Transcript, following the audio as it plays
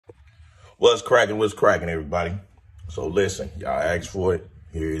What's cracking, everybody? So listen, y'all asked for it.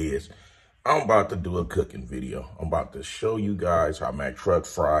 Here it is. I'm about to do a cooking video. I'm about to show you guys how Mack Truck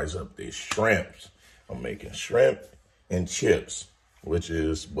fries up these shrimps. I'm making shrimp and chips, which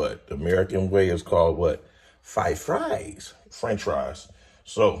is what the American way is called what? French fries.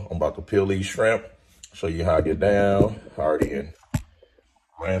 So I'm about to peel these shrimp, show you how I get down, already in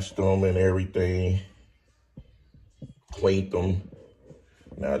rinsed them and everything, cleaned them.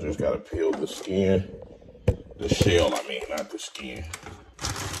 Now I just gotta peel the skin, the shell, I mean, not the skin.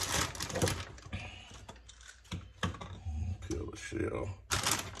 Peel the shell.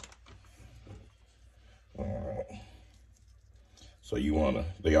 All right. So you wanna,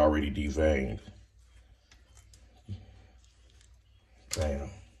 they already deveined. Bam.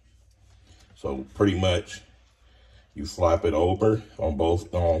 So pretty much, you flap it over on both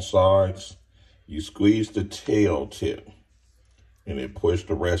sides. You squeeze the tail tip and then push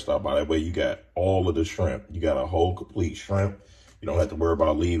the rest out. By that way, you got all of the shrimp. You got a whole complete shrimp. You don't have to worry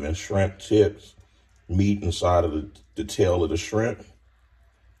about leaving shrimp tips, meat inside of the tail of the shrimp.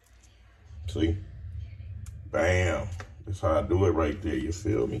 See? Bam. That's how I do it right there. You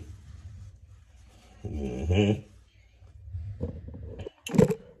feel me?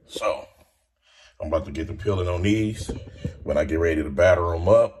 So, I'm about to get the peeling on these. When I get ready to batter them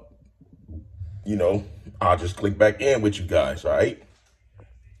up, you know, I'll just click back in with you guys, all right?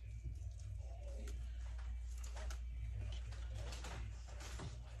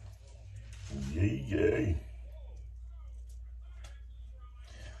 Yay.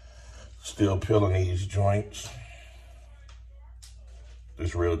 Still peeling these joints.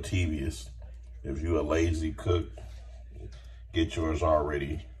 It's real tedious. If you're a lazy cook, get yours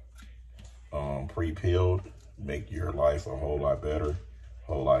already pre-peeled. Make your life a whole lot better, a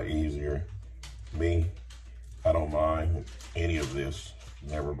whole lot easier. Me, I don't mind any of this. It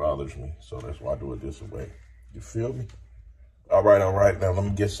never bothers me. So that's why I do it this way. You feel me? All right. Now let me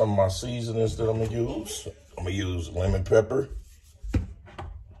get some of my seasonings that I'm gonna use. I'm gonna use lemon pepper. I'm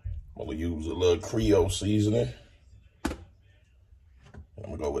gonna use a little Creole seasoning. I'm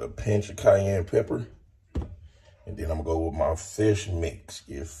gonna go with a pinch of cayenne pepper. And then I'm gonna go with my fish mix.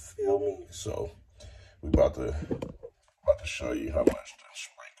 You feel me? So we about to show you how much to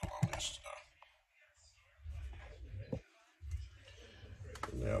sprinkle on this stuff.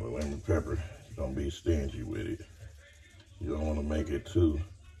 Now the lemon pepper, don't be stingy with it. You don't want to make it too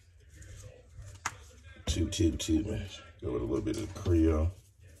much. Go with a little bit of Creole.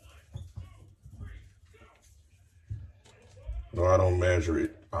 No, I don't measure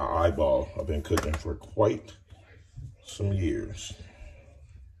it. I eyeball. I've been cooking for quite some years.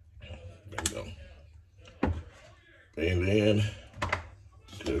 There you go. And then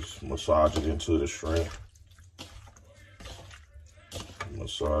just massage it into the shrimp.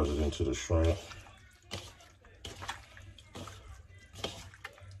 Massage it into the shrimp.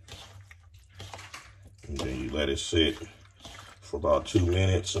 And then you let it sit for about 2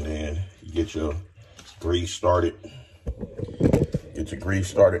 minutes, and then you get your grease started.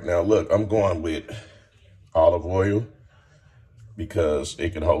 Now look, I'm going with olive oil because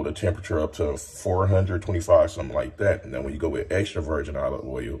it can hold a temperature up to 425, something like that. And then when you go with extra virgin olive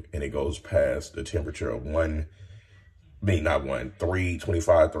oil and it goes past the temperature of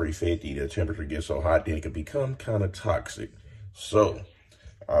 325, 350, the temperature gets so hot, then it can become kind of toxic. So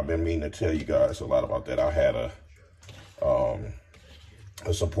I've been meaning to tell you guys a lot about that. I had a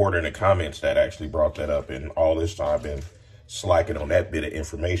supporter in the comments that actually brought that up, and all this time I've been slacking on that bit of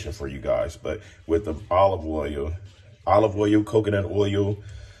information for you guys. But with the olive oil, coconut oil,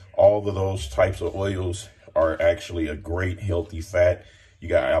 all of those types of oils are actually a great healthy fat. You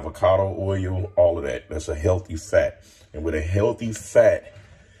got avocado oil, all of that. That's a healthy fat. And with a healthy fat,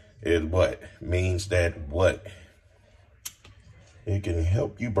 it means that it can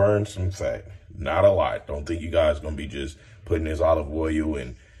help you burn some fat. Not a lot. Don't think you guys gonna be just putting this olive oil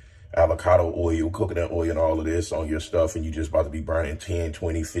and avocado oil, coconut oil, and all of this on your stuff, and you just about to be burning 10,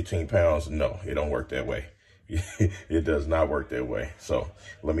 20, 15 pounds. No, it don't work that way. It does not work that way. So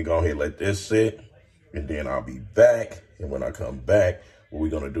let me go ahead and let this sit, and then I'll be back. And when I come back, what we're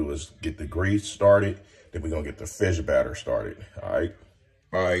gonna do is get the grease started, then we're gonna get the fish batter started, all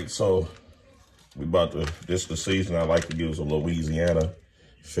right? So we about to, this is the season I like to use a Louisiana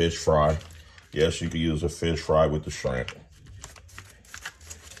fish fry. Yes, you can use a fish fry with the shrimp.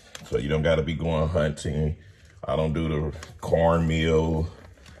 So you don't got to be going hunting. I don't do the cornmeal.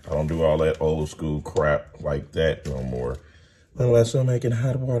 I don't do all that old school crap like that no more. Unless I'm making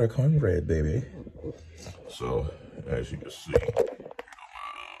hot water cornbread, baby. So as you can see, my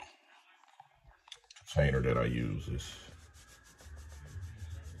container that I use is,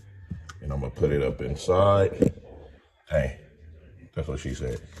 and And I'm gonna put it up inside. Hey, that's what she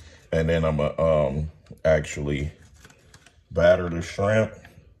said. And then I'm gonna actually batter the shrimp,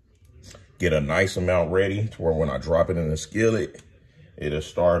 get a nice amount ready to where when I drop it in the skillet, it'll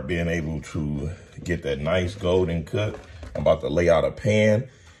start being able to get that nice golden cook. I'm about to lay out a pan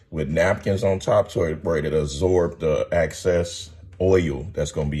with napkins on top to it where it'll absorb the excess oil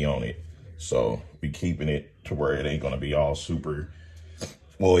that's gonna be on it. So we keeping it to where it ain't gonna be all super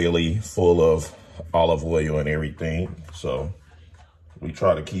oily, full of olive oil and everything. So we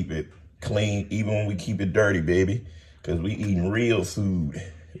try to keep it clean, even when we keep it dirty, baby, because we eating real food.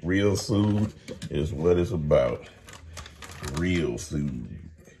 Real food is what it's about. Real food.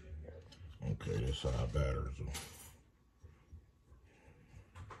 Okay, that's how I batter it.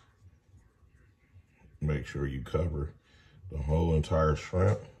 Make sure you cover the whole entire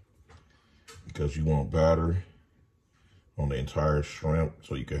shrimp because you want batter on the entire shrimp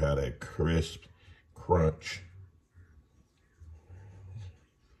so you can have that crisp crunch.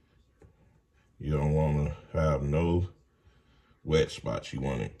 You don't want to have no wet spots. You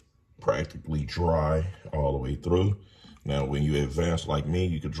want it practically dry all the way through. Now, when you advance like me,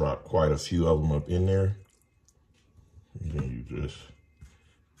 you could drop quite a few of them up in there. And then you just,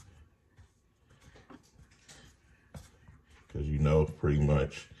 because you know pretty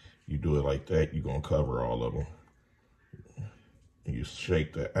much you do it like that, you're going to cover all of them. You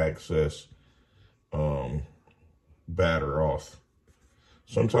shake the excess batter off.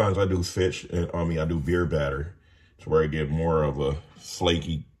 Sometimes I do fish, I do beer batter to where I get more of a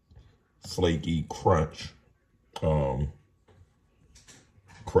flaky crunch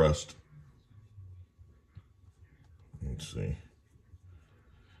crust. Let's see.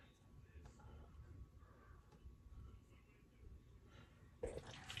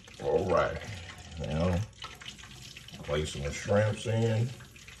 All right, now placing the shrimps in.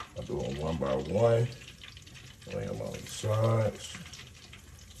 I'll do them one by one. Lay them on the sides.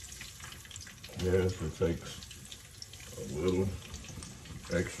 Yes, it takes a little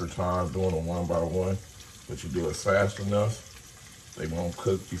extra time doing them one by one, but you do it fast enough, they won't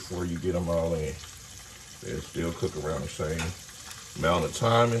cook before you get them all in. They'll still cook around the same amount of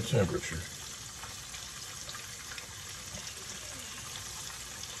time and temperature.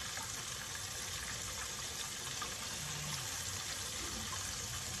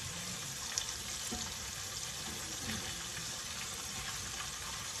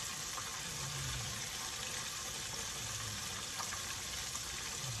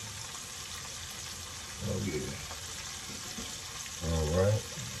 Oh yeah. All right.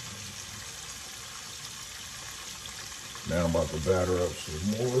 Now I'm about to batter up some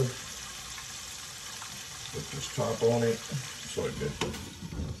more. Put this top on it so it can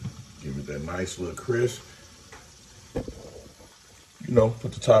give it that nice little crisp. You know,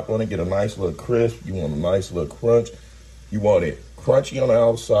 put the top on it, get a nice little crisp. You want a nice little crunch. You want it crunchy on the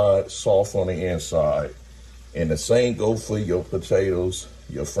outside, soft on the inside. And the same go for your potatoes,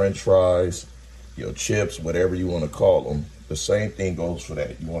 your French fries, your chips, whatever you want to call them. The same thing goes for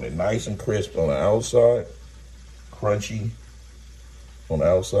that. You want it nice and crisp on the outside, crunchy on the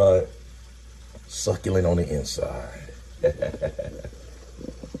outside, succulent on the inside.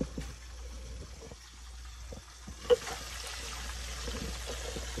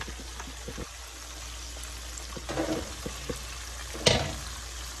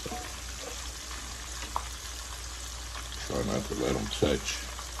 Try not to let them touch.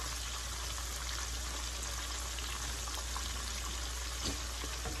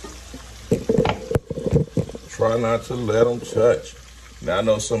 Try not to let them touch. Now, I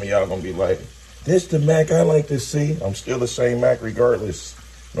know some of y'all gonna be like, this the Mac I like to see. I'm still the same Mac regardless,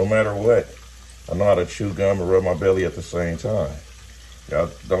 no matter what. I know how to chew gum and rub my belly at the same time.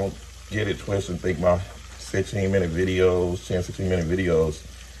 Y'all don't get it twisted and think my 15-minute videos, 10-15-minute videos,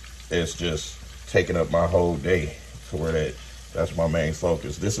 it's just taking up my whole day to where that's my main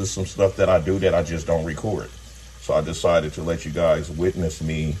focus. This is some stuff that I do that I just don't record. So I decided to let you guys witness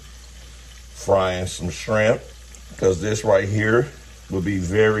me frying some shrimp, because this right here would be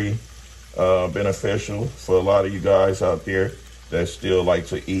very beneficial for a lot of you guys out there that still like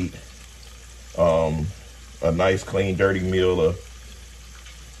to eat a nice, clean, dirty meal of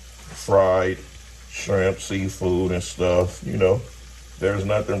fried shrimp, seafood, and stuff. You know, there's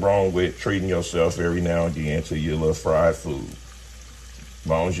nothing wrong with treating yourself every now and again to your little fried food. As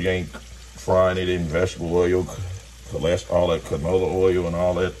long as you ain't frying it in vegetable oil, all that canola oil and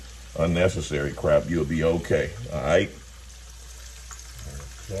all that unnecessary crap, you'll be okay. All right.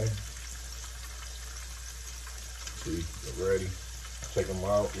 Okay. See, they're ready. Take them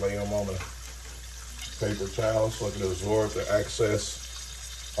out, lay them on a paper towel so it can absorb the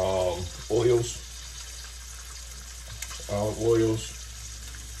excess oils, olive oils,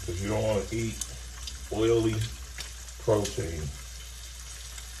 because you don't want to eat oily protein.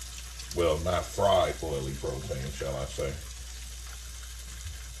 Well, not fried oily protein, shall I say.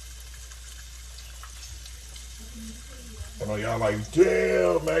 I know y'all like,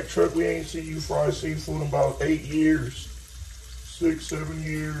 damn, Mac Truck, we ain't seen you fry seafood in about 8 years, 6, 7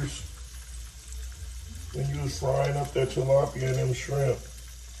 years. When you was frying up that tilapia and them shrimp.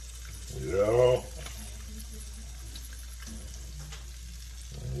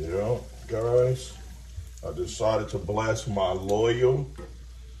 Yeah, guys. I decided to bless my loyal,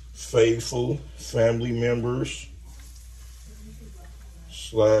 faithful family members /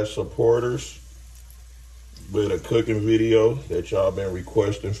 supporters with a cooking video that y'all been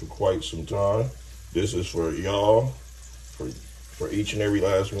requesting for quite some time. This is for y'all, for each and every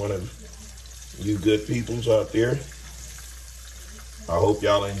last one of you good peoples out there. I hope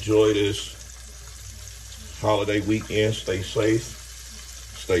y'all enjoy this holiday weekend. Stay safe,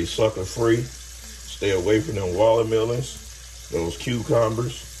 stay sucker free, stay away from them watermelons, those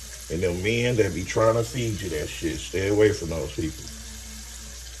cucumbers, and them men that be trying to feed you that shit. Stay away from those people.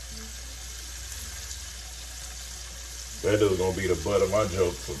 That dude's gonna be the butt of my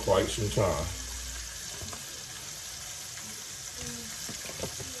joke for quite some time.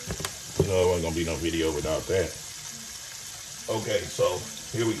 No, there ain't gonna be no video without that. Okay, so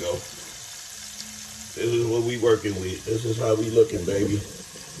here we go. This is what we working with. This is how we looking, baby.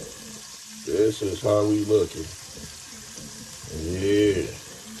 This is how we looking. Yeah.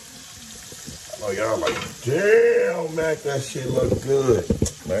 I know y'all like, damn, Mac, that shit look good.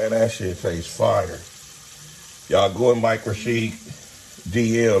 Man, that shit tastes fire. Y'all go in Mike Rashid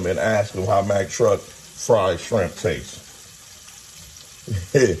DM and ask him how Mac Truck fried shrimp tastes.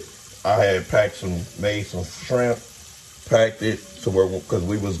 I had made some shrimp, packed it to where, because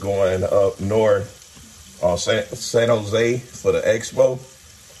we was going up north on San Jose for the expo.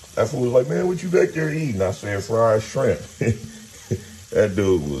 That fool was like, man, what you back there eating? I said, fried shrimp. That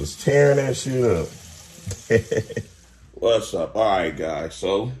dude was tearing that shit up. What's up? All right, guys,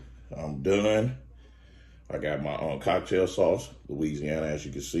 so I'm done. I got my own cocktail sauce, Louisiana, as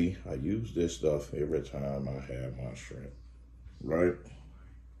you can see. I use this stuff every time I have my shrimp, right?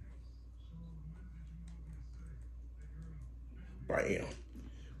 Bam,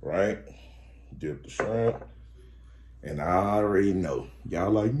 right? Dip the shrimp. And I already know.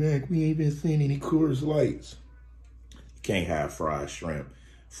 Y'all like, Mac, we ain't been seeing any Coors Lights. You can't have fried shrimp,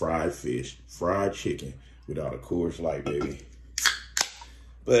 fried fish, fried chicken without a Coors Light, baby.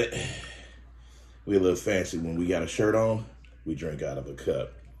 But we a little fancy. When we got a shirt on, we drink out of a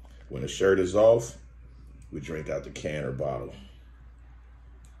cup. When the shirt is off, we drink out the can or bottle.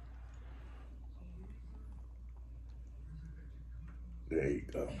 There you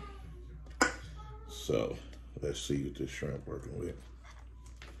go. So let's see what this shrimp working with.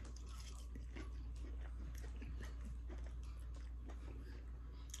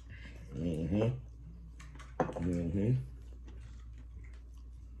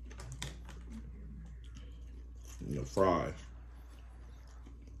 You know, fried,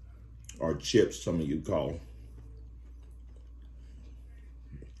 or chips, some of you call them.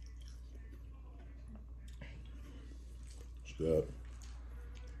 It's good.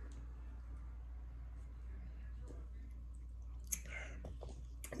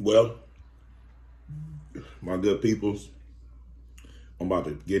 Well, my good peoples, I'm about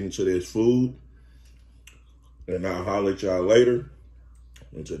to get into this food, and I'll holler at y'all later.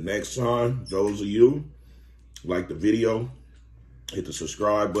 Until next time, those of you like the video, hit the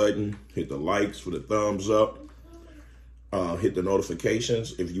subscribe button, hit the likes for the thumbs up, hit the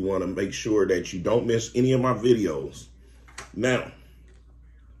notifications if you want to make sure that you don't miss any of my videos. Now,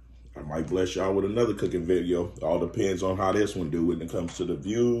 I might bless y'all with another cooking video. All depends on how this one do when it comes to the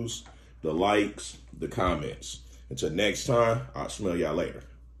views, the likes, the comments. Until next time, I'll smell y'all later.